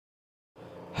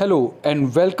Hello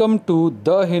and welcome to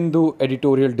the Hindu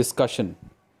editorial discussion.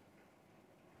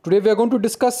 Today we are going to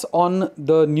discuss on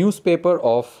the newspaper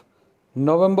of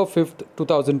November 5th,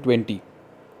 2020.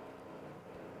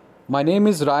 My name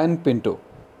is Ryan Pinto.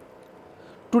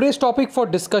 Today's topic for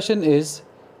discussion is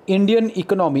Indian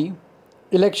economy,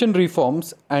 election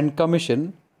reforms and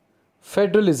commission,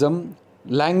 federalism,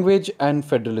 language and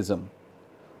federalism.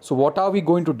 So what are we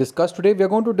going to discuss today? We are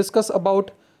going to discuss about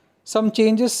some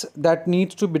changes that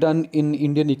needs to be done in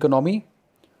Indian economy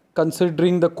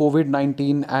considering the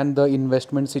COVID-19 and the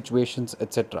investment situations,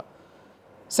 etc.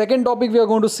 Second topic we are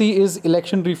going to see is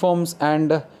election reforms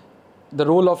and the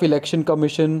role of election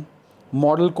commission,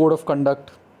 model code of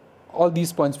conduct. All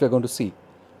these points we are going to see.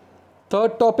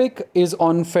 Third topic is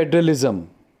on federalism.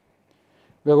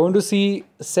 We are going to see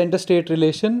center-state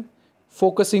relation,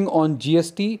 focusing on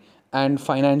GST and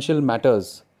financial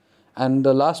matters. And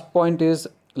the last point is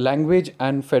language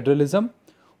and federalism,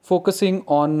 focusing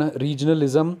on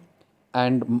regionalism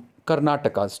and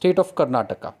Karnataka, state of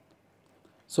Karnataka.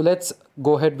 So let's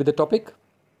go ahead with the topic.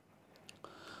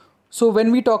 So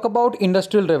when we talk about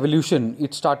industrial revolution,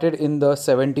 it started in the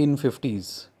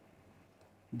 1750s.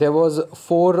 There was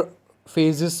 4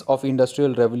 phases of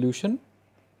industrial revolution.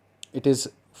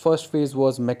 First phase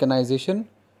was mechanization,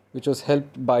 which was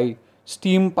helped by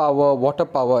steam power, water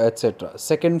power, etc.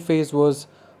 Second phase was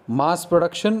mass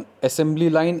production, assembly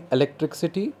line,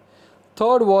 electricity.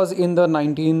 Third was in the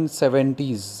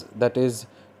 1970s, that is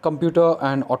computer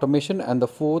and automation. And the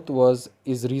fourth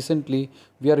is recently,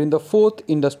 we are in the 4th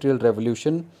industrial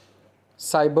revolution,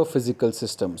 cyber physical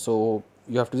system. So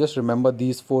you have to just remember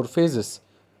these 4 phases: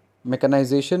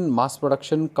 mechanization, mass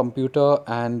production, computer,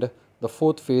 and the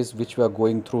 4th phase which we are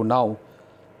going through now.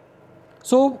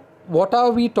 So what are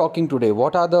we talking today?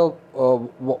 Why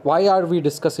are we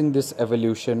discussing this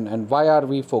evolution and why are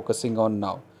we focusing on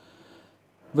now?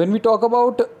 When we talk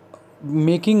about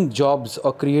making jobs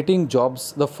or creating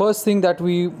jobs, the first thing that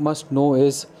we must know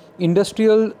is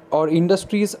industrial or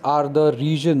industries are the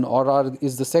region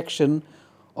is the section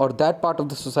or that part of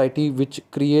the society which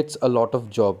creates a lot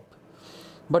of job.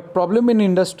 But problem in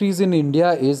industries in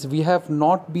India is we have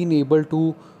not been able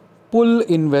to pull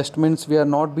investments. We have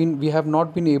not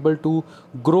been able to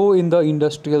grow in the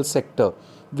industrial sector.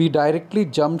 We directly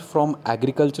jumped from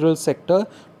agricultural sector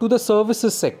to the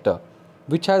services sector,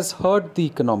 which has hurt the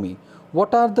economy.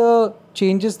 What are the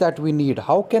changes that we need?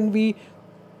 How can we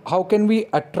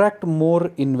attract more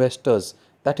investors?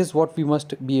 That is what we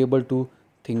must be able to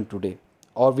think today,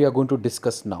 or we are going to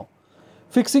discuss now.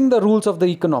 Fixing the rules of the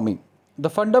economy. The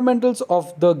fundamentals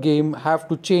of the game have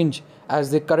to change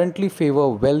as they currently favor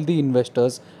wealthy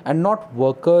investors and not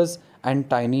workers and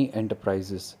tiny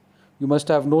enterprises. You must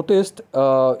have noticed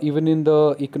even in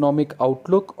the economic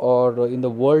outlook or in the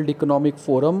World Economic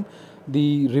Forum,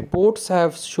 the reports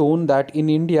have shown that in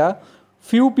India,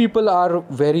 few people are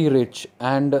very rich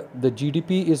and the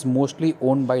GDP is mostly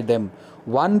owned by them.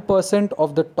 1%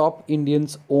 of the top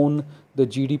Indians own the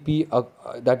GDP,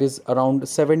 that is around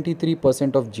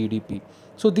 73% of GDP.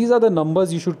 So these are the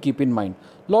numbers you should keep in mind.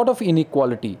 Lot of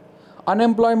inequality.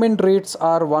 Unemployment rates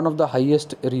are one of the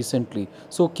highest recently.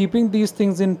 So keeping these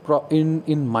things in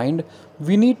mind,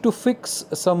 we need to fix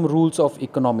some rules of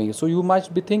economy. So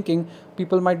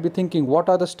people might be thinking, what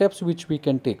are the steps which we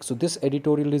can take? So this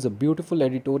editorial is a beautiful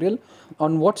editorial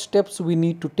on what steps we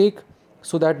need to take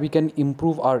so that we can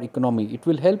improve our economy. It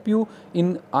will help you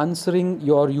in answering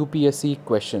your UPSC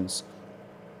questions.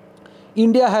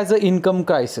 India has an income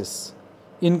crisis.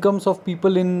 Incomes of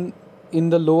people in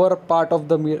the lower part of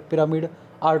the pyramid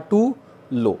are too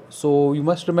low. So you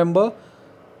must remember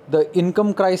the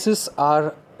income crisis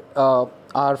are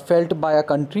felt by a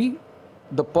country.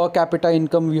 The per capita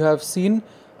income we have seen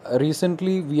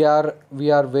recently, we are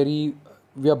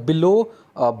below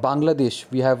Bangladesh.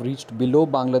 We have reached below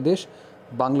Bangladesh.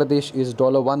 Bangladesh is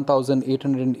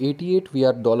 $1,888. We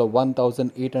are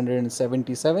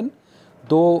 $1,877.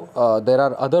 Though there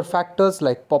are other factors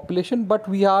like population, but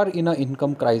we are in an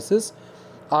income crisis.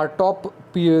 Our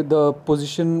the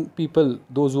position people,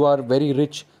 those who are very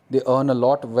rich, they earn a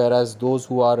lot, whereas those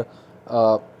who are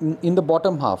in the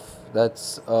bottom half,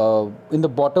 that's in the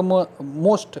bottom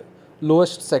most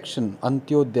lowest section,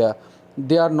 Antyodaya,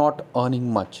 they are not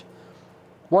earning much.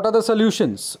 What are the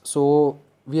solutions? So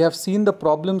we have seen the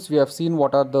problems, we have seen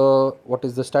what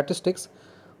is the statistics.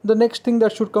 The next thing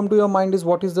that should come to your mind is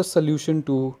what is the solution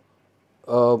to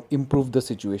improve the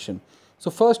situation. So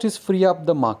first is free up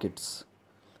the markets.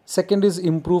 Second is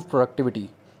improve productivity.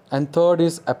 And third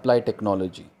is apply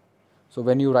technology. So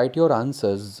when you write your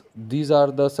answers, these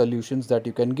are the solutions that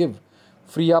you can give.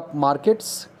 Free up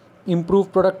markets,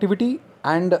 improve productivity,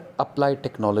 and apply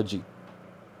technology.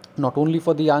 Not only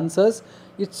for the answers,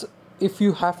 it's if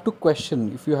you have to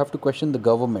question the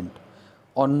government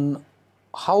on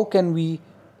how can we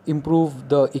improve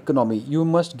the economy, you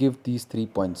must give these 3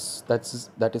 points.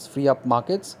 That is free up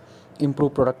markets,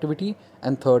 improve productivity,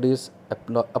 and third is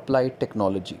apply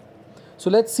technology. So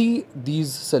let's see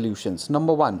these solutions.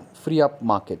 Number one, free up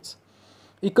markets.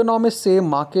 Economists say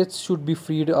markets should be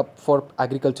freed up for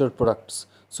agricultural products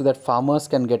so that farmers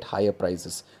can get higher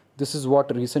prices. This is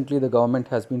what recently the government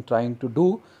has been trying to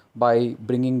do by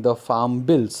bringing the farm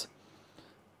bills.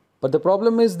 But the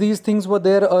problem is these things were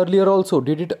there earlier also.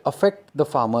 Did it affect the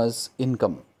farmers'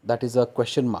 income? That is a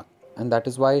question mark. And that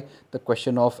is why the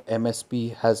question of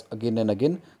MSP has again and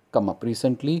again come up.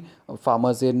 Recently,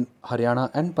 farmers in Haryana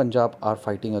and Punjab are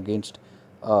fighting against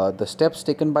the steps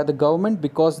taken by the government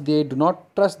because they do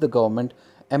not trust the government.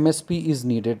 MSP is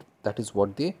needed. That is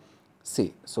what they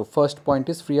say. So first point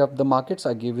is free up the markets.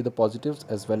 I gave you the positives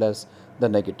as well as the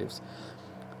negatives.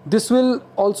 This will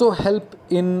also help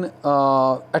in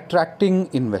attracting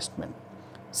investment.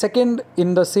 Second,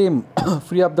 in the same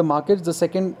free up the markets, the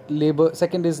second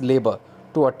is labor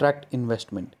to attract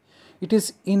investment. It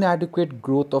is inadequate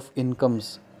growth of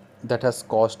incomes that has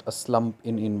caused a slump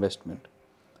in investment.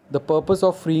 The purpose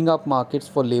of freeing up markets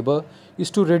for labor is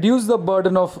to reduce the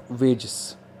burden of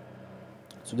wages.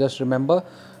 So just remember,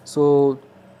 so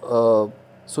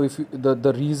if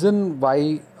the reason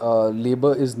why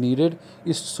labor is needed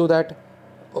is so that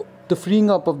the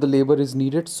freeing up of the labor is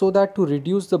needed so that to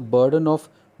reduce the burden of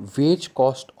wage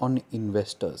cost on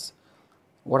investors.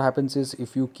 What happens is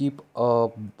if you keep a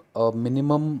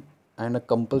minimum and a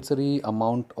compulsory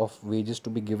amount of wages to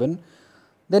be given,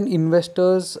 then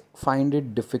investors find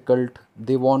it difficult.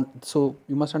 So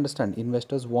you must understand,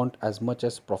 investors want as much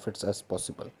as profits as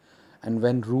possible. And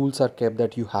when rules are kept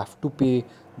that you have to pay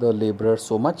the laborer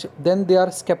so much, then they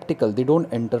are skeptical. They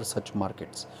don't enter such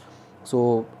markets.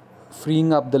 So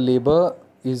freeing up the labor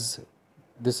is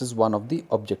one of the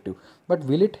objective. But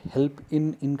will it help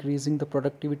in increasing the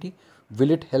productivity?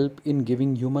 Will it help in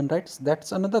giving human rights?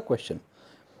 That's another question.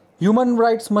 Human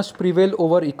rights must prevail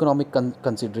over economic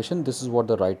consideration. This is what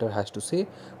the writer has to say.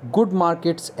 Good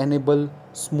markets enable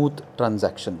smooth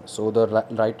transaction. So the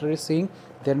writer is saying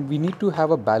then we need to have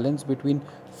a balance between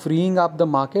freeing up the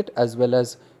market as well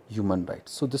as human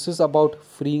rights. So this is about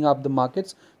freeing up the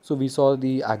markets. So we saw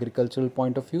the agricultural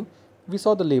point of view. We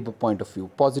saw the labor point of view.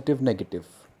 Positive, negative.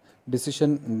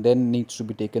 Decision then needs to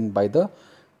be taken by the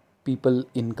people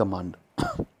in command.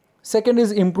 Second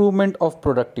is improvement of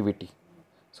productivity.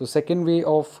 So second way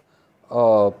of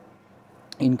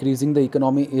increasing the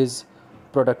economy is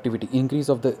productivity, increase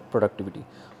of the productivity.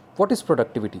 What is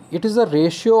productivity? It is a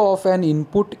ratio of an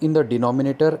input in the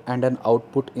denominator and an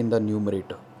output in the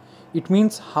numerator. It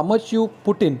means how much you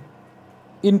put in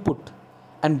input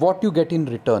and what you get in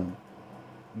return.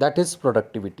 That is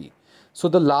productivity. So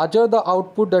the larger the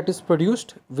output that is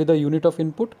produced with a unit of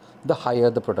input, the higher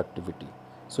the productivity.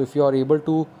 So if you are able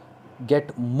to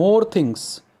get more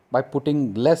things by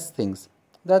putting less things,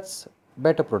 that's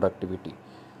better productivity.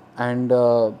 And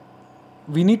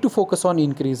we need to focus on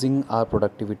increasing our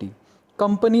productivity.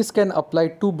 Companies can apply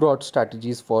two broad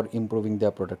strategies for improving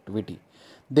their productivity.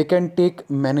 They can take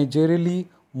managerially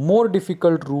more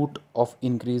difficult route of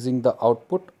increasing the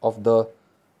output of the.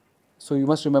 So you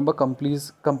must remember,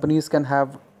 companies can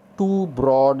have two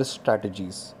broad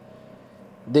strategies.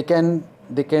 They can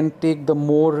take the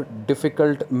more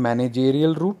difficult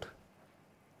managerial route.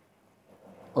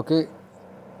 Okay,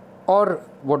 or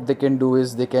what they can do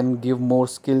is they can give more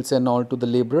skills and all to the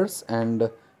laborers and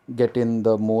get in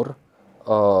the more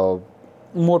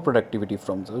productivity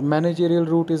from the managerial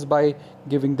route is by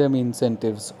giving them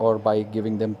incentives or by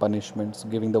giving them punishments,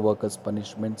 giving the workers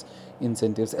punishments,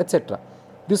 incentives, etc.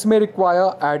 This may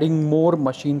require adding more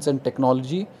machines and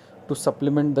technology to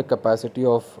supplement the capacity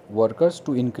of workers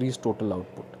to increase total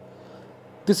output.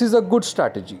 This is a good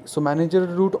strategy. So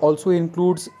managerial route also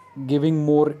includes giving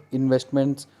more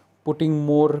investments, putting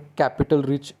more capital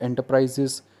rich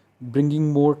enterprises,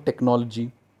 bringing more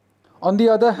technology. On the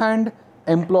other hand,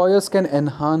 employers can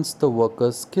enhance the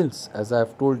workers' skills. As I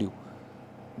have told you,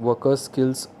 workers'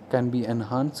 skills can be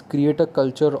enhanced, create a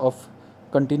culture of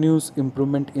continuous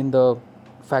improvement in the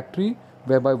factory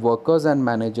whereby workers and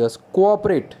managers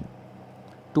cooperate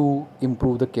to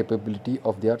improve the capability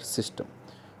of their system.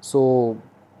 So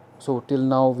till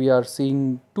now we are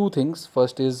seeing two things.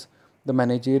 First is the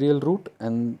managerial route,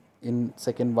 and in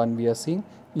second one we are seeing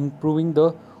improving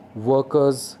the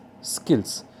workers'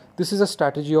 skills. This is a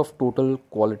strategy of total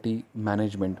quality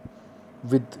management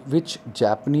with which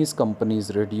Japanese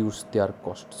companies reduce their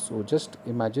costs. So just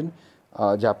imagine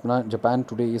Japan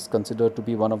today is considered to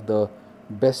be one of the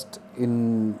best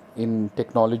in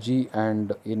technology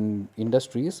and in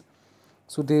industries.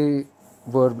 So they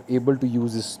were able to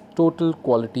use this total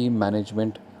quality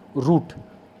management route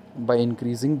by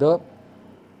increasing the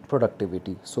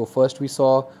productivity. So first we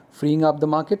saw freeing up the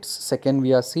markets, second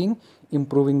we are seeing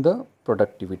improving the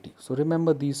productivity. So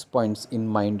remember these points in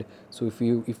mind. So if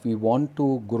we want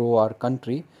to grow our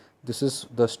country, this is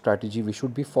the strategy we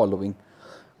should be following.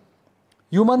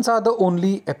 Humans are the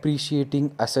only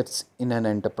appreciating assets in an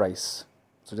enterprise.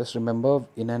 So just remember,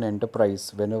 in an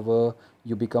enterprise, whenever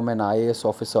you become an IAS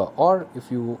officer, or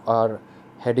if you are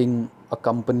heading a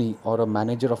company or a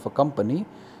manager of a company,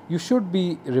 you should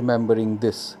be remembering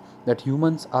this, that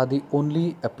humans are the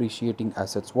only appreciating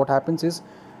assets. What happens is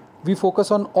we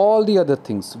focus on all the other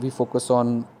things. We focus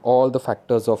on all the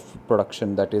factors of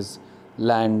production, that is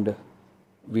land.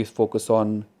 We focus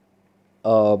on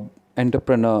uh,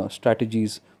 entrepreneur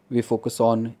strategies. We focus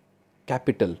on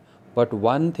capital. But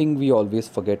one thing we always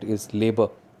forget is labor.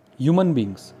 Human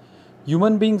beings.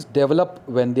 Human beings develop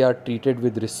when they are treated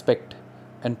with respect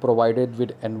and provided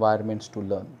with environments to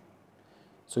learn.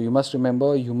 So you must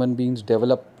remember, human beings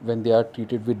develop when they are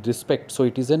treated with respect. So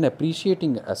it is an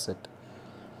appreciating asset.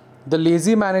 The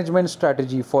lazy management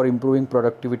strategy for improving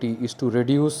productivity is to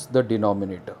reduce the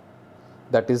denominator,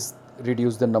 that is,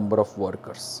 reduce the number of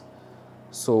workers.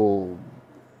 So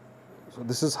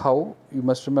this is how you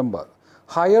must remember.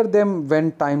 Hire them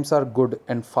when times are good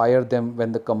and fire them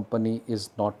when the company is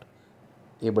not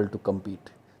able to compete.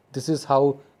 This is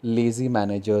how lazy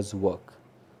managers work.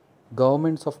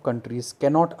 Governments of countries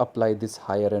cannot apply this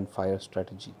hire and fire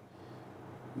strategy.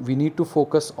 We need to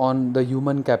focus on the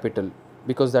human capital,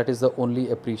 because that is the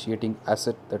only appreciating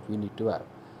asset that we need to have,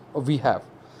 or we have.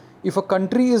 If a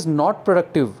country is not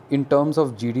productive in terms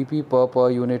of GDP per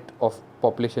unit of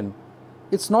population,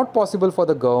 it's not possible for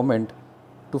the government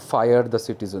to fire the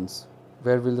citizens.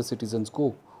 Where will the citizens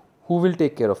go? Who will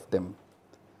take care of them?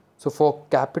 So for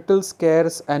capital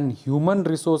scarce and human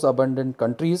resource abundant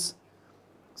countries,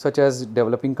 such as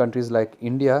developing countries like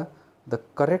India, the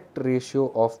correct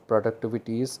ratio of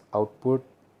productivity is output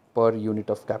per unit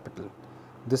of capital.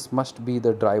 This must be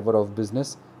the driver of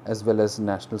business as well as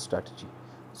national strategy.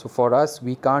 So for us,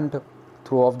 we can't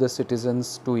throw off the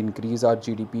citizens to increase our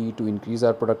GDP, to increase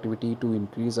our productivity, to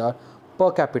increase our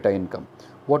per capita income.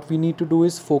 What we need to do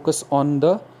is focus on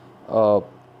the uh,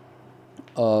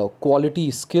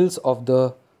 quality skills of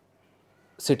the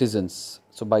citizens.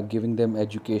 So by giving them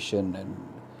education and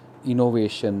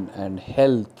innovation and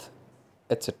health,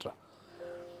 etc.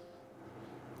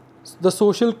 The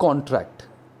social contract.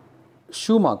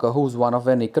 Schumacher, who is one of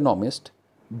an economist,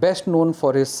 best known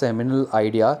for his seminal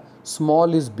idea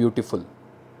 "Small is Beautiful,"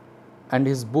 and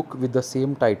his book with the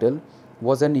same title,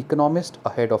 was an economist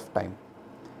ahead of time.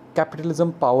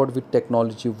 Capitalism powered with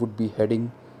technology would be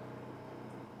heading.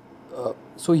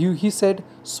 So he said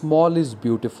small is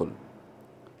beautiful.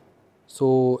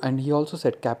 So, and he also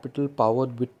said capital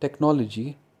powered with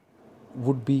technology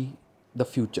would be the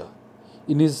future.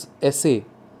 In his essay,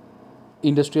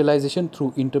 Industrialization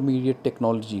Through Intermediate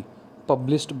Technology,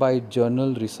 published by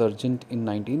journal Resurgent in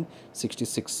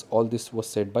 1966, all this was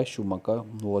said by Schumacher,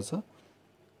 who was an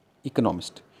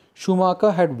economist.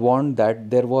 Schumacher had warned that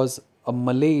there was a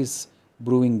malaise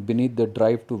brewing beneath the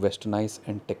drive to westernize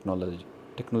and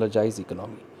technologize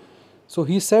economy. So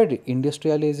he said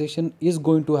industrialization is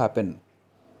going to happen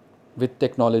with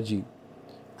technology,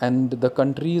 and the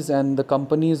countries and the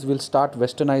companies will start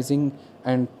westernizing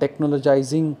and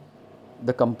technologizing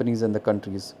the companies and the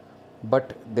countries.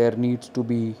 But there needs to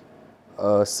be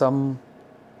some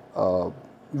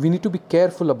we need to be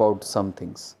careful about some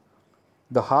things.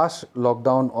 The harsh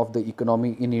lockdown of the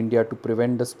economy in India to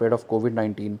prevent the spread of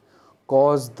COVID-19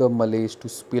 caused the malaise to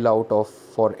spill out of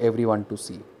for everyone to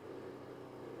see.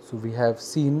 So we have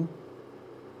seen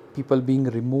people being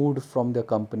removed from their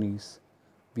companies.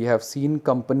 We have seen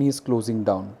companies closing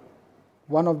down.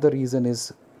 One of the reason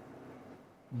is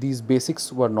these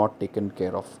basics were not taken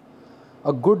care of.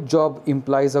 A good job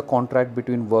implies a contract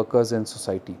between workers and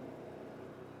society.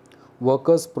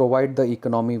 Workers provide the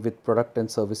economy with product and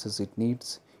services it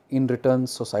needs. In return,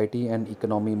 society and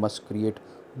economy must create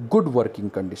good working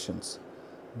conditions.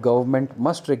 Government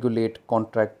must regulate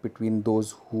contract between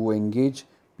those who engage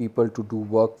people to do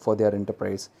work for their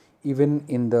enterprise, even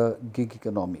in the gig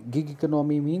economy. Gig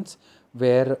economy means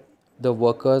where the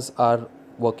workers are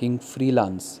working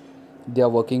freelance. They are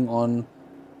working on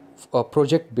a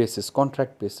project basis,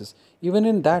 contract basis. Even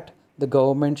in that, the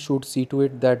government should see to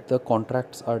it that the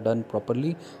contracts are done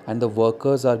properly and the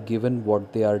workers are given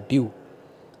what they are due.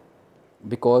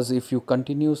 Because if you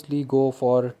continuously go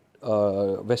for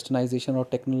westernization or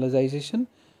technologization,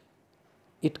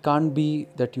 it can't be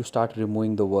that you start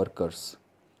removing the workers.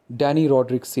 Danny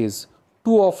Roderick says,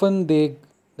 too often they,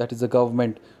 that is the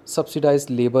government, subsidize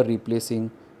labor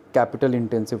replacing capital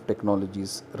intensive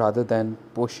technologies rather than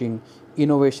pushing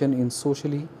innovation in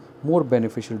socially more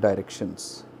beneficial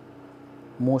directions.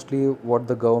 Mostly what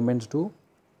the governments do,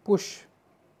 push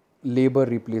labor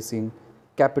replacing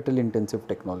capital intensive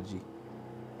technology.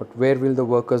 But where will the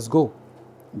workers go?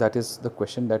 That is the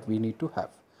question that we need to have.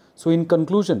 So, in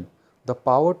conclusion, the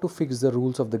power to fix the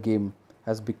rules of the game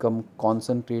has become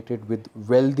concentrated with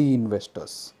wealthy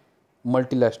investors,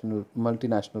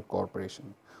 multinational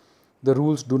corporations. The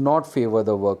rules do not favor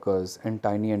the workers and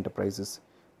tiny enterprises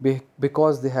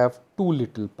because they have too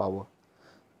little power.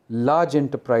 Large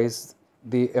enterprise,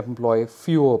 they employ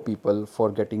fewer people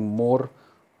for getting more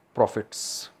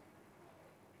profits.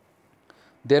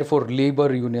 Therefore,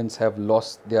 labor unions have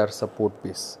lost their support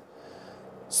base.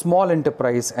 Small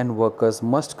enterprise and workers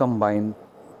must combine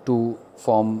to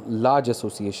form large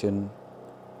association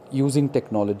using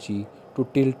technology to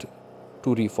tilt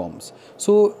to reforms.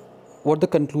 So, what the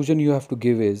conclusion you have to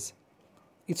give is,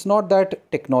 it's not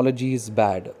that technology is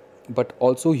bad, but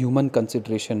also human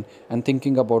consideration and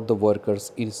thinking about the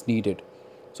workers is needed.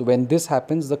 So when this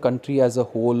happens, the country as a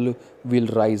whole will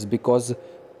rise, because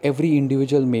every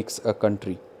individual makes a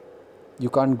country. You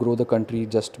can't grow the country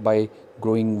just by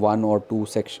growing 1 or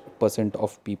 2%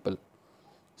 of people.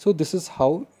 So this is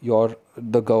how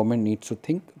the government needs to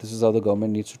think. This is how the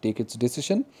government needs to take its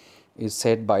decision, is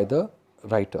said by the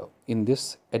writer in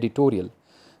this editorial.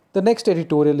 The next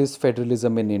editorial is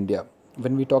federalism in India.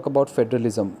 When we talk about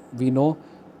federalism, we know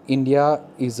India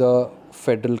is a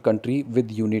federal country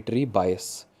with unitary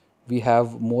bias. We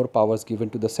have more powers given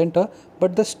to the center,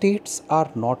 but the states are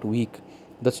not weak.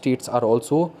 The states are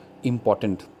also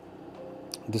important.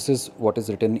 This is what is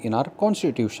written in our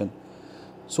constitution.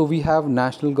 So we have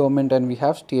national government and we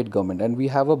have state government, and we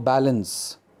have a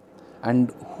balance.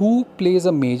 And who plays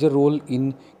a major role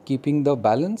in keeping the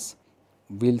balance?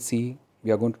 We'll see.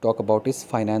 We are going to talk about is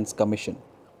Finance Commission,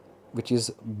 which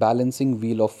is balancing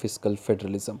wheel of fiscal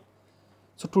federalism.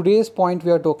 So today's point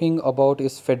we are talking about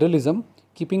is federalism,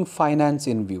 keeping finance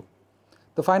in view.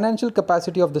 The financial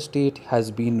capacity of the state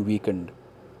has been weakened.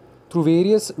 Through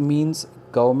various means,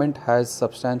 government has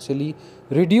substantially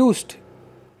reduced.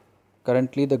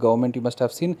 Currently, the government, you must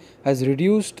have seen, has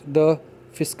reduced the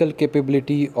fiscal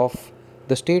capability of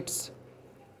the states.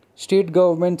 State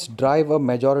governments drive a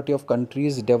majority of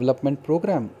countries' development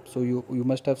program. So you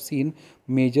must have seen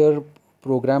major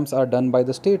programs are done by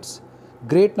the states.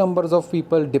 Great numbers of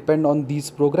people depend on these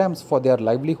programs for their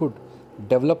livelihood,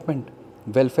 development,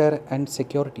 welfare and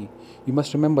security. You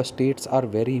must remember, states are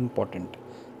very important.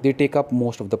 They take up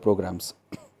most of the programs.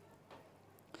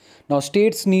 Now,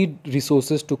 states need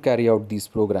resources to carry out these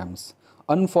programs.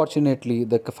 Unfortunately,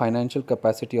 the financial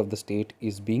capacity of the state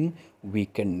is being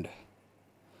weakened.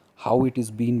 How it is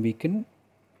being weakened,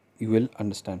 you will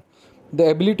understand.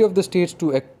 The ability of the states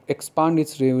to expand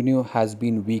its revenue has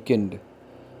been weakened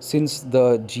since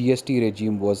the GST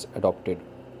regime was adopted.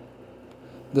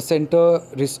 The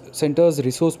center's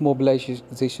resource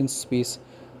mobilization space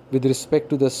with respect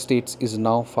to the states is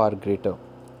now far greater.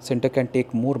 Center can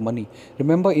take more money.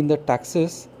 Remember, in the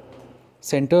taxes,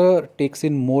 center takes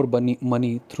in more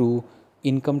money through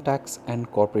income tax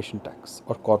and corporation tax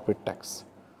or corporate tax.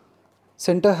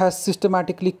 Center has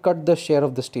systematically cut the share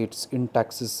of the states in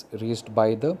taxes raised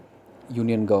by the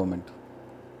union government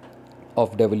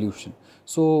of devolution.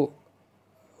 So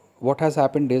what has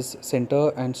happened is, center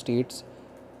and states,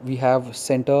 we have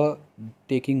center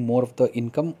taking more of the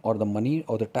income or the money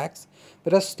or the tax,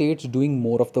 whereas states doing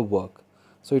more of the work.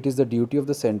 So it is the duty of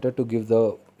the center to give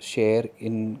the share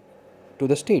in to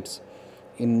the states.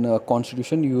 In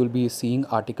constitution, you will be seeing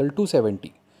Article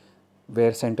 270,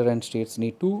 where center and states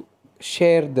need to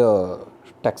share the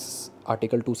taxes.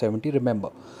 Article 270,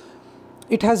 remember.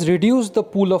 It has reduced the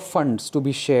pool of funds to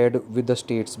be shared with the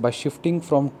states by shifting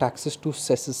from taxes to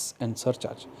cesses and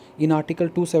surcharge. In Article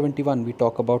 271, we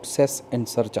talk about cess and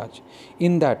surcharge.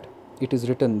 In that, it is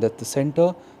written that the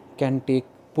center can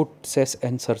put cess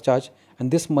and surcharge, and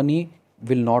this money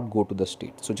will not go to the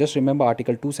state. So just remember,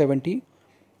 Article 270,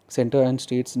 center and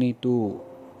states need to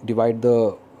divide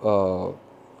the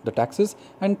taxes,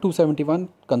 and 271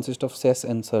 consists of cess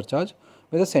and surcharge,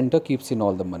 where the center keeps in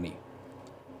all the money.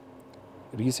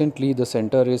 Recently, the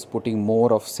center is putting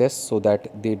more of cess so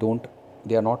that they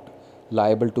are not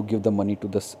liable to give the money to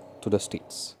the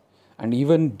states. And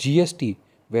even GST,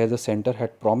 where the center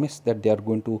had promised that they are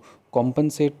going to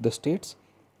compensate the states,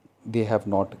 they have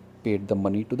not paid the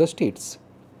money to the states.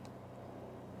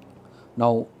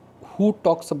 Now, who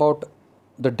talks about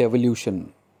the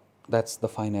devolution? That's the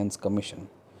Finance Commission.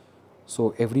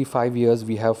 So every 5 years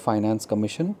we have Finance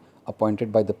Commission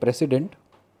appointed by the President,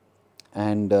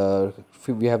 and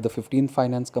we have the 15th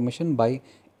Finance Commission by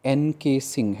N.K.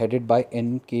 Singh, headed by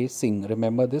N.K. Singh.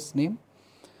 Remember this name?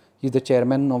 He's the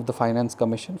chairman of the Finance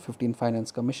Commission, 15th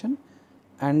Finance Commission.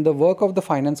 And the work of the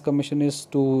Finance Commission is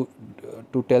to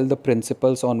tell the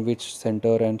principles on which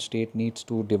center and state needs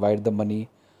to divide the money,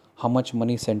 how much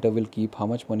money center will keep, how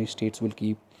much money states will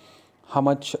keep, how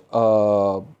much,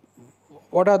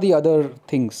 what are the other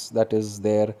things that is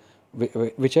there,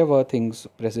 whichever things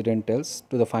President tells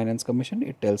to the Finance Commission,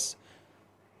 it has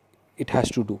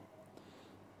to do.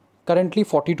 Currently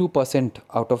 42%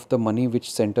 out of the money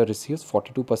which center receives,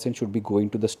 42% should be going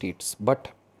to the states,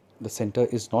 but the center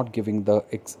is not giving the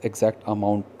exact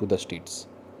amount to the states.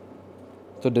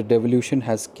 So the devolution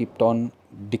has kept on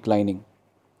declining.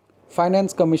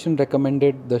 Finance Commission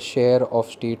recommended the share of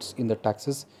states in the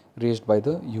taxes raised by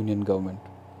the union government.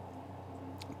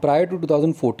 Prior to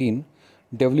 2014,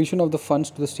 devolution of the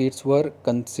funds to the states were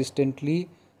consistently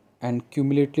and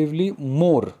cumulatively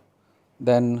more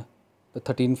than the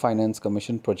 13 Finance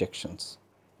Commission projections.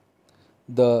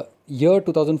 The year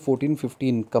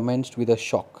 2014-15 commenced with a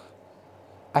shock.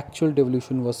 Actual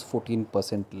devolution was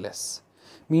 14% less.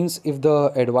 Means if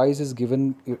the advice is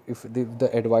given, if the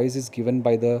advice is given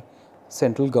by the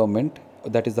central government,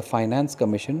 that is the Finance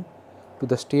Commission, to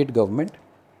the state government,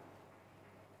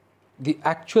 the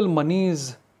actual money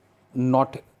is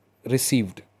not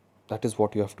received. That is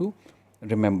what you have to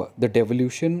remember. The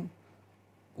devolution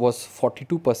was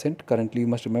 42%. Currently, you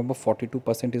must remember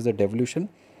 42% is the devolution.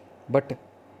 But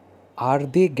are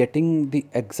they getting the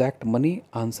exact money?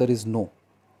 Answer is no.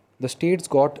 The states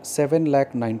got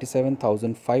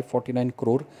 7,97,549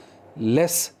 crore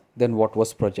less than what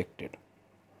was projected.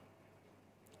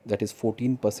 That is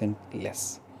 14%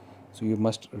 less. So you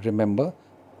must remember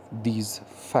these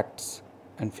facts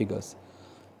and figures.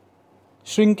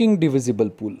 Shrinking divisible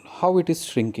pool. How it is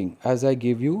shrinking? As I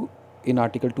gave you in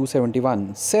Article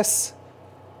 271, cess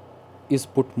is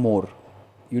put more.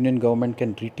 Union government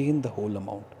can retain the whole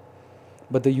amount,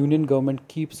 but the union government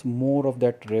keeps more of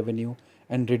that revenue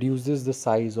and reduces the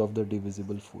size of the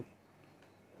divisible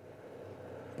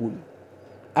pool.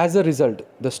 As a result,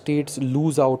 the states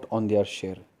lose out on their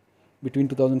share. Between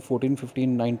 2014,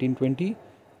 15, 19, 20,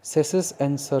 cesses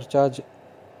and surcharge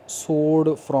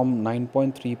soared from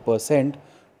 9.3%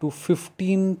 to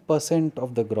 15%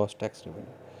 of the gross tax revenue.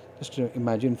 Just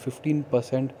imagine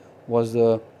 15% was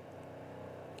the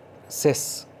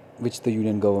cess which the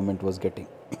union government was getting.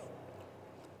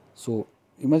 So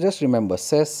you must just remember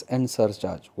cess and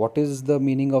surcharge. What is the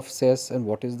meaning of cess and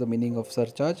what is the meaning of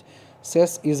surcharge?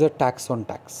 Cess is a tax on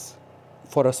tax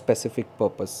for a specific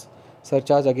purpose.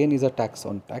 Surcharge again is a tax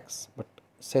on tax, but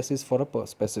cess is for a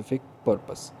specific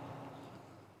purpose.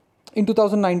 In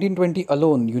 2019-20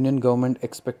 alone, Union government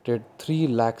expected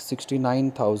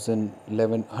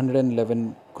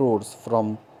 3,69,111 crores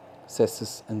from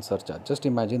cesses and surcharge. Just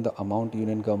imagine the amount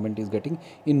Union government is getting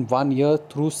in 1 year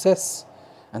through cess.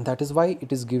 And that is why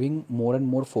it is giving more and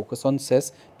more focus on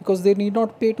cess, because they need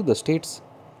not pay to the states.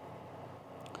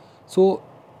 So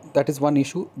that is one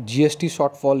issue. GST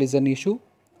shortfall is an issue.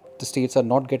 The states are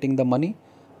not getting the money.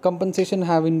 Compensation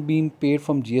having been paid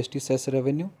from GST cess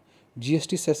revenue.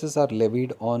 GST cesses are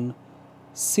levied on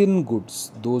sin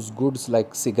goods. Those goods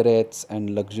like cigarettes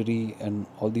and luxury and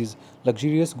all these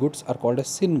luxurious goods are called as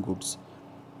sin goods.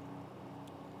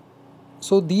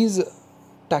 So these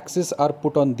taxes are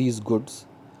put on these goods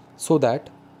so that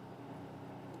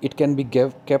it can be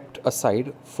kept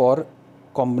aside for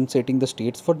compensating the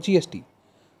states for GST.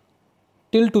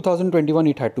 Till 2021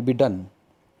 it had to be done.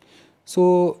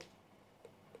 So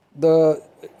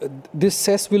this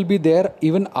cess will be there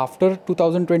even after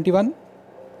 2021.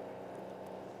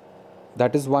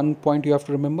 That is one point you have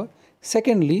to remember.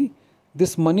 Secondly,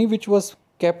 this money which was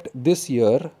kept this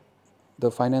year, the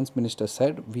finance minister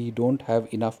said we don't have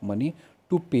enough money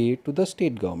to pay to the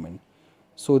state government.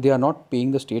 So they are not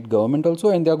paying the state government also,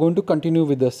 and they are going to continue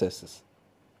with the cesses.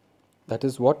 That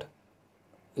is what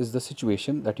is the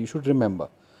situation that you should remember.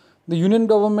 The union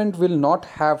government will not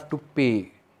have to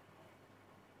pay.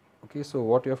 Okay, so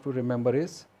what you have to remember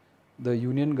is the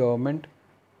union government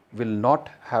will not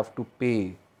have to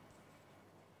pay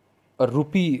a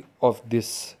rupee of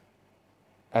this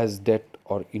as debt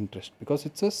or interest, because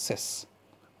it's a cess.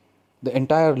 The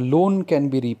entire loan can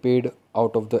be repaid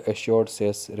out of the assured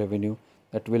cess revenue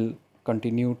that will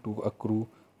continue to accrue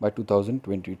by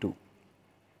 2022.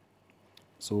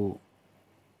 So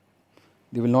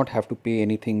they will not have to pay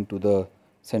anything to the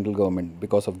central government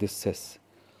because of this cess.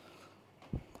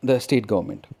 the state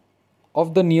government.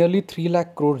 Of the nearly 3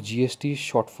 lakh crore GST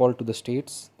shortfall to the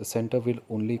states, the center will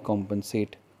only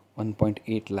compensate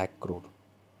 1.8 lakh crore.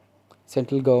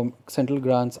 Central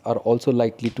grants are also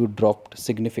likely to drop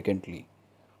significantly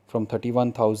from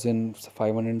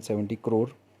 31,570 crore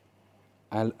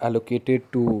allocated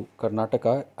to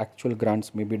Karnataka. Actual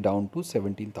grants may be down to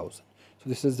 17,000. So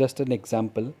this is just an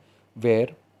example where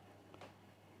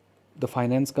the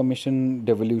Finance Commission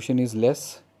devolution is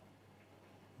less,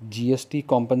 GST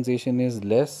compensation is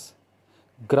less,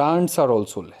 grants are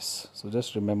also less. So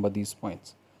just remember these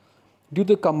points. Due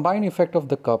to the combined effect of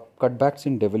the cutbacks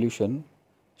in devolution,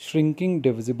 shrinking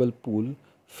divisible pool,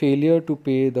 failure to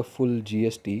pay the full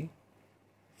GST,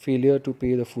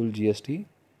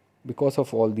 because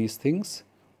of all these things,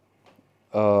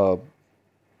 you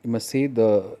must say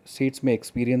the states may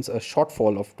experience a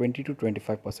shortfall of 20 to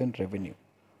 25% revenue.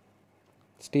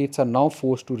 States are now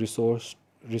forced to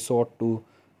resort to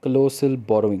colossal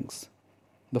borrowings.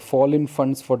 The fall in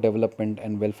funds for development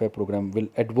and welfare program will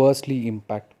adversely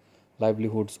impact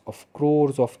livelihoods of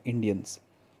crores of Indians.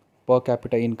 Per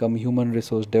capita income, human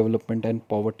resource development, and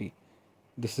poverty.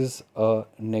 This is a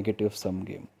negative sum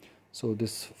game. So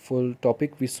this full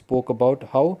topic we spoke about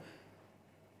how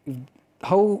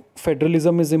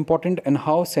federalism is important and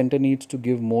how center needs to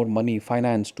give more money,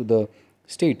 finance to the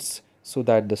states so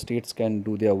that the states can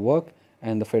do their work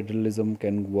and the federalism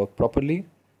can work properly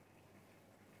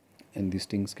and these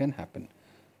things can happen.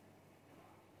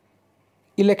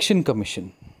 Election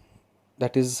Commission,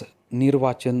 that is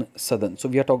Nirvachan Sadan. So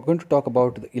we are going to talk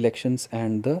about the elections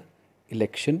and the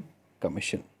Election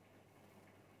Commission.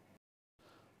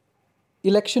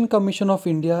 Election Commission of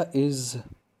India is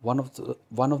one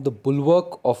of the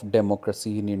bulwark of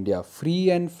democracy in India. Free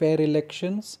and fair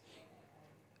elections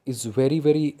is very,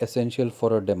 very essential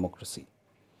for a democracy.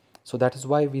 So that is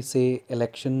why we say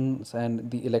elections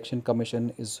and the Election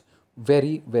Commission is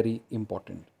very, very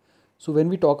important. So when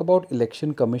we talk about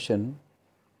Election Commission,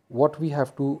 what we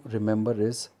have to remember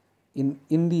is in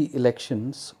the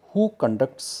elections, who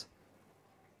conducts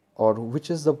or which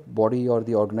is the body or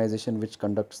the organization which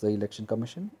conducts the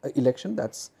election,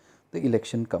 that's the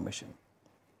Election Commission.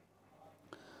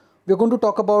 We are going to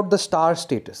talk about the star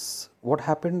status. What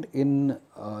happened in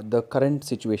the current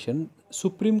situation?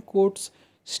 Supreme Court's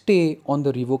stay on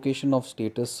the revocation of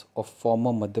status of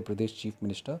former Madhya Pradesh Chief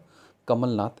Minister Kamal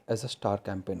Nath as a star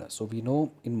campaigner. So we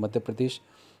know in Madhya Pradesh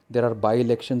there are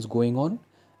by-elections going on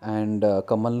and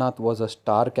Kamal Nath was a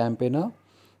star campaigner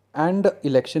and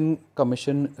Election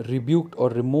Commission rebuked or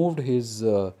removed his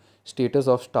status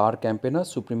of star campaigner.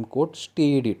 Supreme Court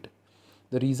stayed it.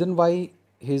 The reason why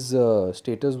his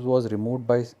status was removed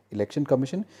by Election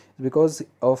Commission is because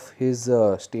of his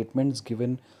statements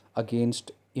given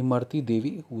against Imarti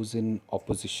Devi, who is in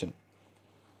opposition.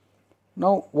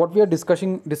 Now, what we are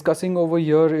discussing over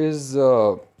here is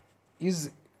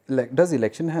does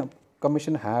Election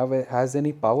Commission has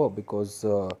any power? Because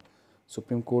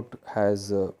Supreme Court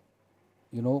has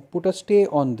put a stay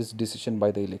on this decision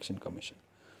by the Election Commission.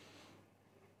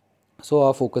 So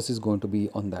our focus is going to be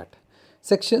on that.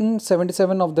 Section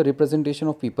 77 of the Representation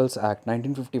of People's Act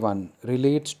 1951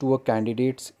 relates to a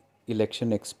candidate's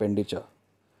election expenditure.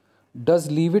 Does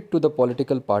leave it to the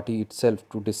political party itself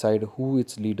to decide who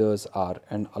its leaders are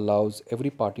and allows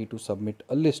every party to submit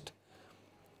a list.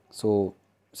 So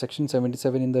Section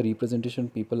 77 in the Representation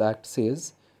of People Act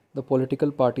says the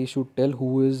political party should tell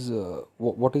who is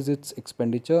what is its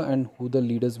expenditure and who the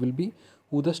leaders will be,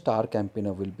 who the star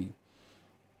campaigner will be.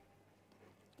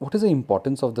 What is the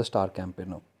importance of the star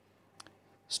campaigner?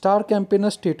 Star campaigner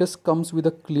status comes with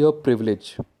a clear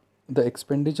privilege. The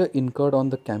expenditure incurred on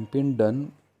the campaign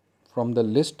done from the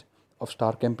list of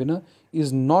star campaigner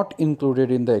is not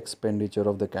included in the expenditure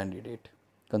of the candidate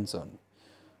concerned.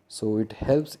 So it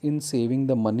helps in saving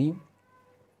the money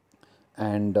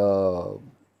and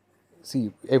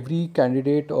see, every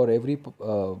candidate or every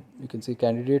you can say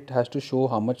candidate has to show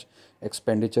how much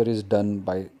expenditure is done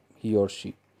by he or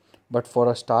she. But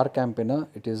for a star campaigner,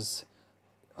 it is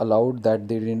allowed that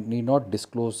they need not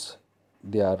disclose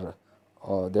their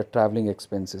traveling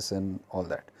expenses and all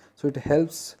that. So it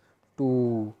helps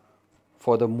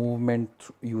for the movement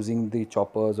using the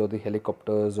choppers or the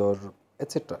helicopters or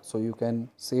etc. So you can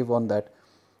save on that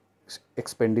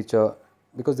expenditure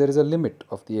because there is a limit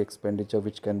of the expenditure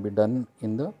which can be done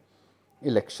in the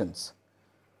elections.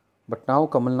 But now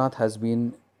Kamal Nath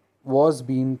was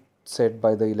being said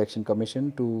by the Election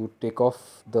Commission to take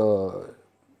off the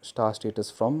star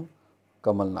status from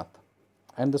Kamal Nath,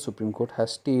 and the Supreme Court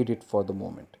has stayed it for the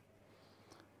moment.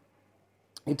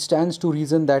 It stands to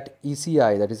reason that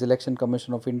ECI, that is Election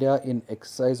Commission of India, in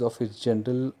exercise of its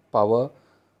general power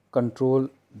control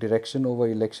direction over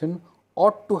election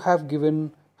ought to have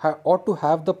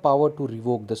the power to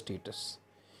revoke the status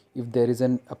if there is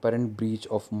an apparent breach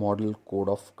of model code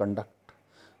of conduct.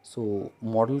 So,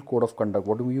 model code of conduct,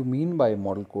 what do you mean by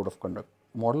model code of conduct?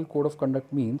 Model code of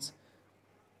conduct means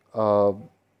uh,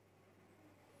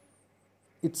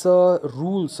 it's a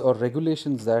rules or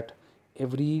regulations that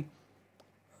every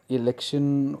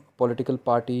election political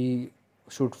party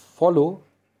should follow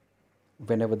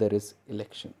whenever there is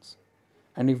elections,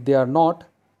 and if they are not,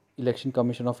 election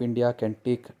commission of India can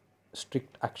take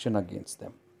strict action against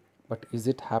them. But is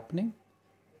it happening?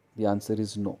 The answer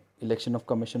is no. Election of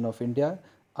Commission of India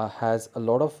has a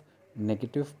lot of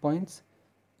negative points.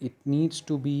 It needs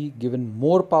to be given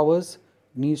more powers,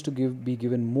 needs to be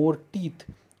given more teeth,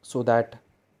 so that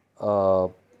uh,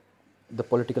 the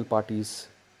political parties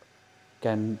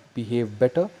can behave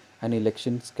better and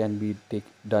elections can be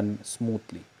done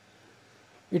smoothly.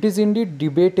 It is indeed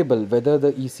debatable whether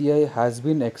the ECI has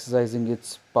been exercising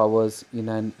its powers in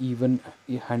an even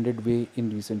handed way in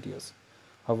recent years.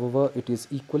 However, it is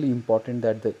equally important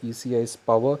that the ECI's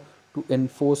power to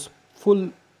enforce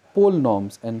full poll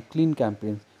norms and clean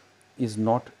campaigns is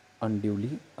not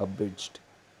unduly abridged.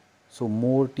 So,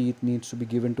 more teeth needs to be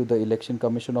given to the Election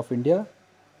Commission of India,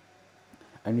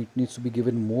 and it needs to be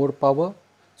given more power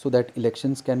so that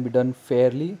elections can be done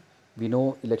fairly. We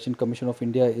know Election Commission of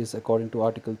India is according to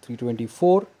Article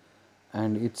 324,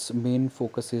 and its main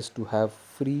focus is to have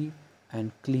free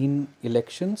and clean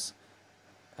elections.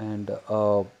 And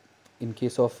in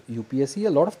case of UPSC, a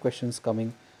lot of questions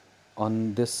coming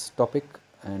on this topic,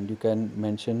 and you can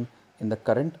mention in the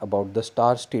current about the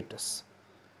star status.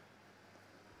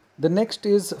 The next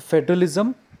is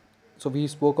federalism. So we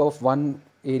spoke of one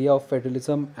area of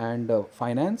federalism and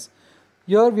finance.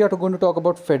 Here we are going to talk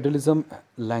about federalism,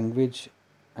 language,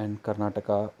 and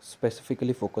Karnataka,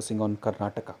 specifically focusing on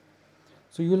Karnataka.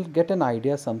 So you will get an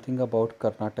idea something about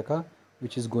Karnataka,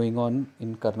 which is going on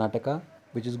in Karnataka,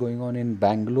 which is going on in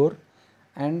Bangalore,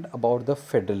 and about the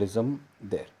federalism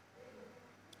there.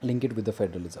 Link it with the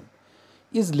federalism.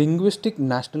 Is linguistic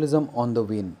nationalism on the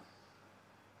wane?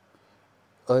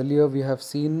 Earlier we have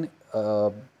seen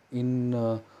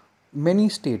in many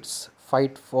states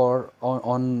fight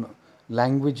on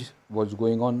language was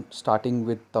going on, starting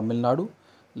with Tamil Nadu,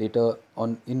 later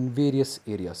on in various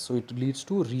areas. So it leads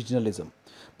to regionalism.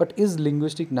 But is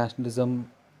linguistic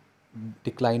nationalism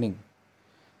declining?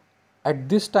 At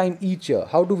this time each year,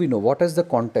 how do we know? What is the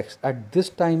context? At this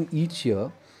time each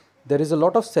year, there is a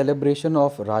lot of celebration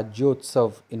of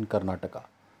Rajyotsav in Karnataka,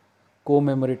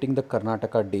 commemorating the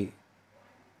Karnataka Day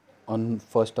on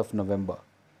 1st of November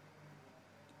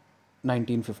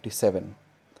 1957.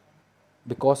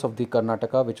 Because of the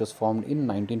Karnataka, which was formed in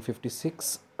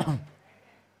 1956.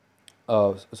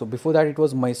 So before that it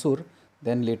was Mysore,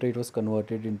 then later it was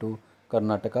converted into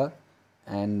Karnataka,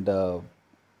 and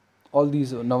all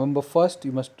these November 1st,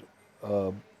 you must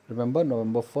remember,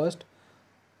 November 1st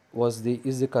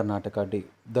is the Karnataka Day.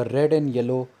 The red and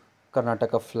yellow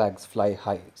Karnataka flags fly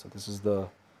high. So this is the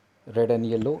red and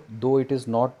yellow, though it is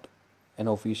not an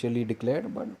officially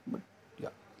declared, but yeah.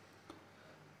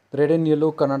 The red and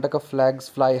yellow Karnataka flags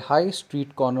fly high,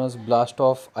 street corners blast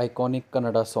off iconic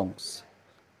Kannada songs.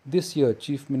 This year,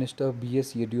 Chief Minister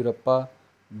B.S. Yediyurappa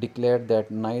declared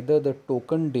that neither the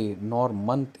token day nor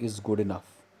month is good enough,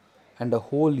 and a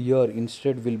whole year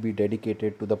instead will be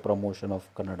dedicated to the promotion of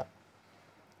Kannada.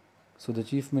 So the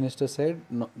Chief Minister said,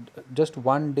 no, just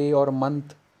one day or a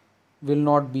month will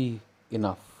not be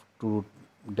enough to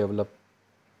develop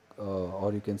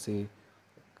or you can say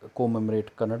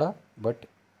commemorate Kannada, but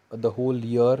the whole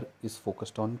year is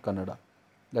focused on Kannada.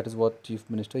 That is what Chief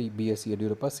Minister B.S.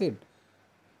 Yediyurappa said.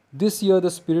 This year the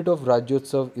spirit of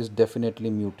Rajyotsav is definitely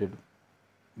muted.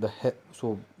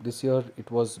 So this year it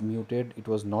was muted, it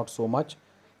was not so much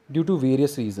due to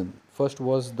various reasons. First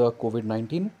was the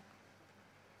COVID-19.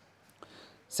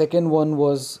 Second one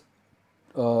was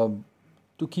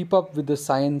to keep up with the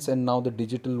science and now the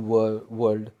digital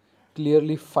world.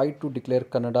 Clearly fight to declare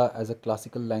Kannada as a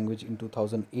classical language in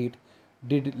 2008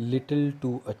 did little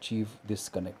to achieve this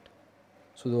connect.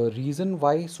 So the reason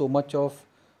why so much of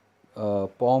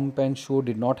pomp and show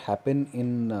did not happen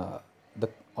in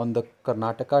on the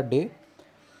Karnataka Day,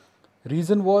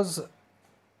 reason was,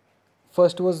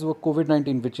 first was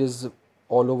COVID-19, which is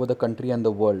all over the country and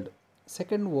the world.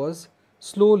 Second was,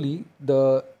 slowly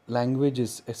the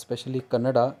languages, especially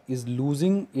Kannada, is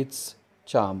losing its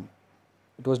charm.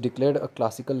 It was declared a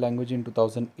classical language in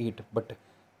 2008, but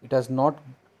it has not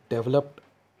developed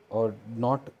or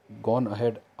not gone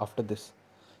ahead after this.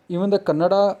 Even the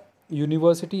Kannada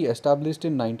University, established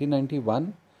in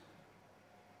 1991,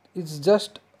 it's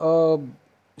just uh,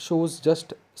 shows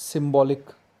just symbolic,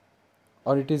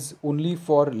 or it is only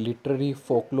for literary,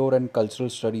 folklore, and cultural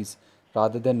studies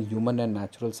rather than human and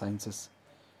natural sciences.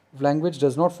 If language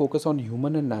does not focus on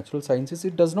human and natural sciences,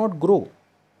 it does not grow.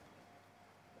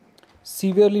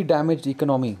 Severely damaged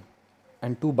economy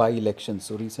and two by elections.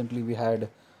 So recently we had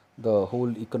the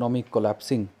whole economic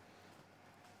collapsing,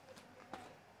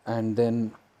 and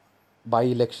then by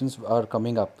elections are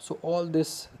coming up. So all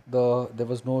this, there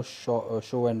was no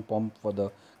show and pomp for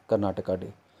the Karnataka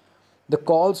Day. The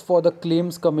calls for the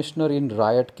claims commissioner in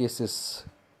riot cases,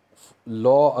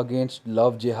 law against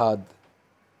love jihad,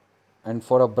 and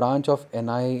for a branch of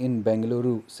NIA in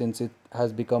Bengaluru, since it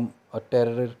has become a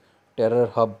terror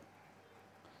hub.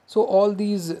 So all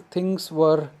these things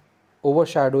were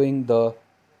overshadowing the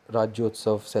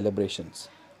Rajyotsav celebrations.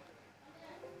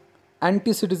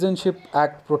 Anti-Citizenship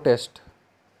Act protest,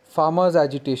 farmers'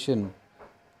 agitation,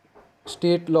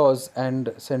 state laws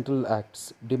and central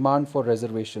acts, demand for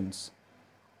reservations.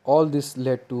 All this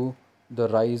led to the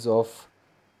rise of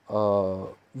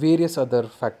various other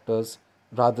factors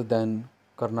rather than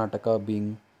Karnataka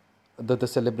being the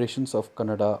celebrations of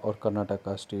Kannada or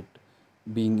Karnataka state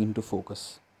being into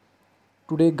focus.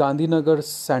 Today, Gandhinagar's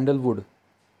Sandalwood,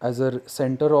 as a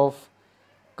center of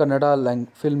Kannada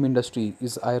film industry,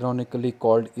 is ironically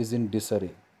called is in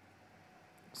disarray.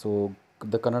 So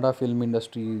the Kannada film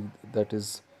industry, that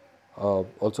is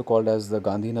also called as the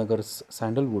Gandhinagar's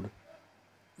Sandalwood,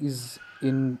 is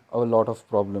in a lot of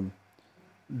problem.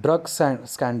 Drug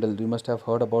scandal. You must have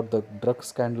heard about the drug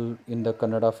scandal in the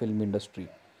Kannada film industry.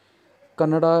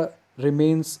 Kannada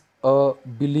remains a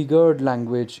beleaguered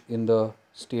language in the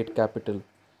state capital.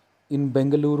 In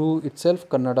Bengaluru itself,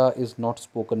 Kannada is not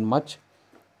spoken much.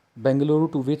 Bengaluru,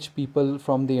 to which people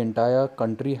from the entire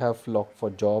country have flocked for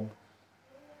job,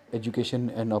 education,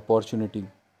 and opportunity.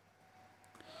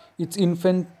 Its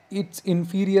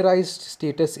inferiorized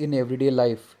status in everyday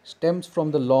life stems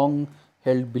from the long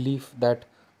held belief that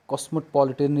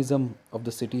cosmopolitanism of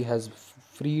the city has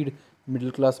freed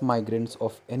middle class migrants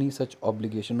of any such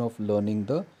obligation of learning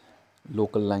the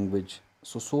local language.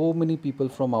 So many people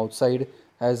from outside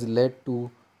has led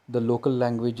to the local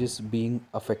languages being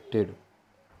affected.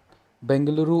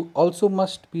 Bengaluru also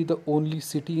must be the only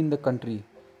city in the country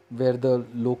where the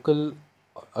local,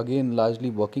 again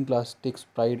largely working class, takes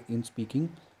pride in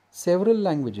speaking several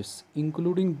languages,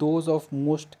 including those of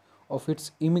most of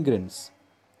its immigrants.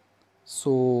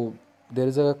 So there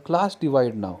is a class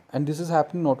divide now, and this is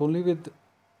happening not only with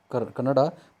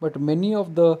Kannada but many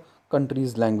of the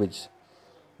country's language.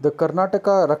 The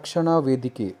Karnataka Rakshana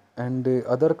Vedike and the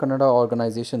other Kannada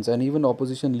organizations and even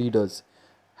opposition leaders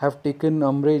have taken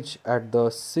umbrage at the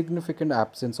significant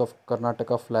absence of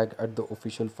Karnataka flag at the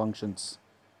official functions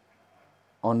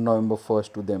on November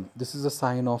 1st to them. This is a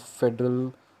sign of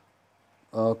federal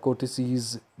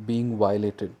courtesies being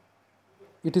violated.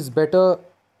 It is better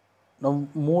now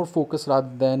more focus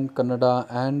rather than Kannada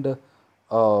and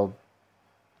uh,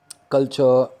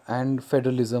 culture and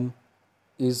federalism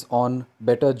is on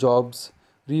better jobs,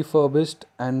 refurbished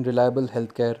and reliable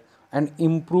healthcare, and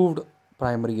improved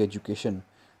primary education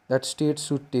that states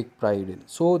should take pride in.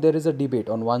 So there is a debate.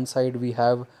 On one side, we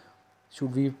have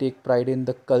should we take pride in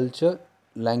the culture,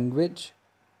 language,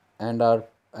 and our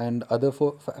and other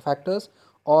factors,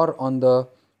 or on the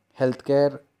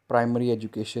healthcare, primary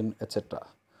education, etc.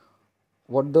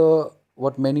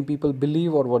 What many people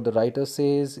believe or what the writer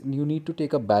says, you need to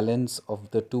take a balance of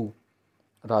the two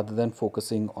rather than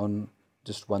focusing on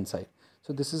just one side.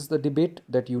 So this is the debate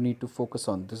that you need to focus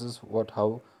on. This is what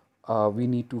how we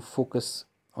need to focus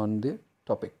on the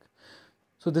topic.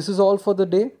 So this is all for the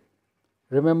day.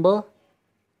 Remember,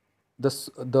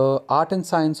 the art and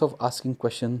science of asking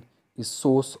question is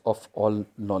source of all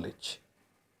knowledge.